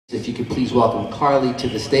If you could please welcome Carly to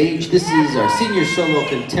the stage. This is our senior solo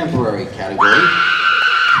contemporary category.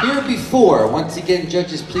 Here before, once again,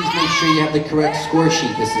 judges, please make sure you have the correct score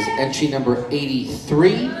sheet. This is entry number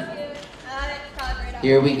 83.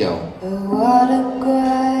 Here we go. What a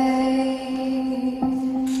great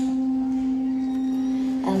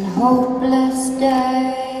and hopeless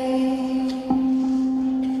day.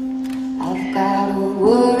 I've got a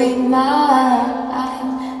worried mind.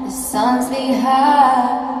 The sun's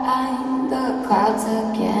behind the clouds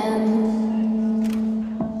again,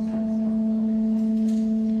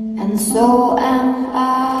 and so am I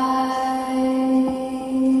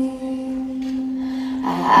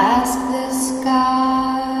ask the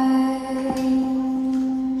sky,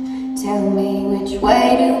 tell me which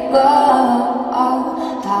way to go.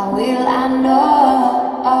 How will I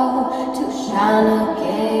know to shine again?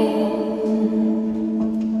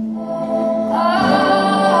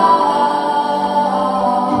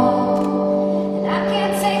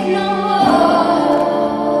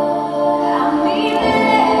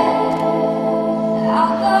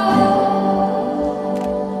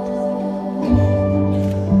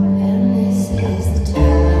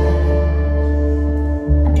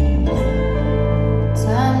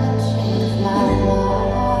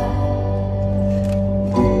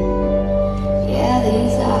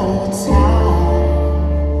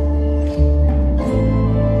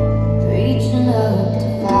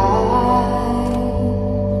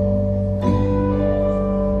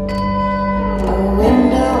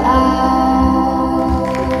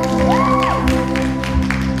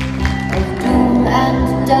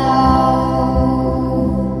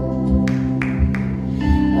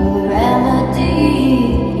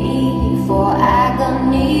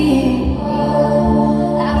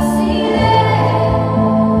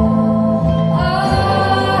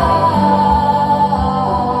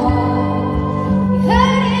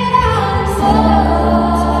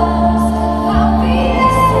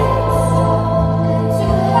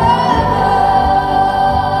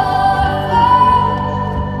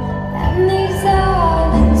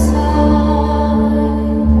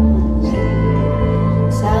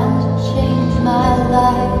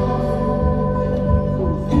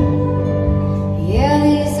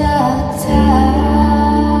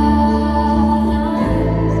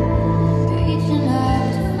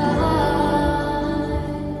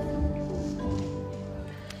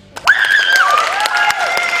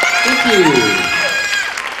 Thank you.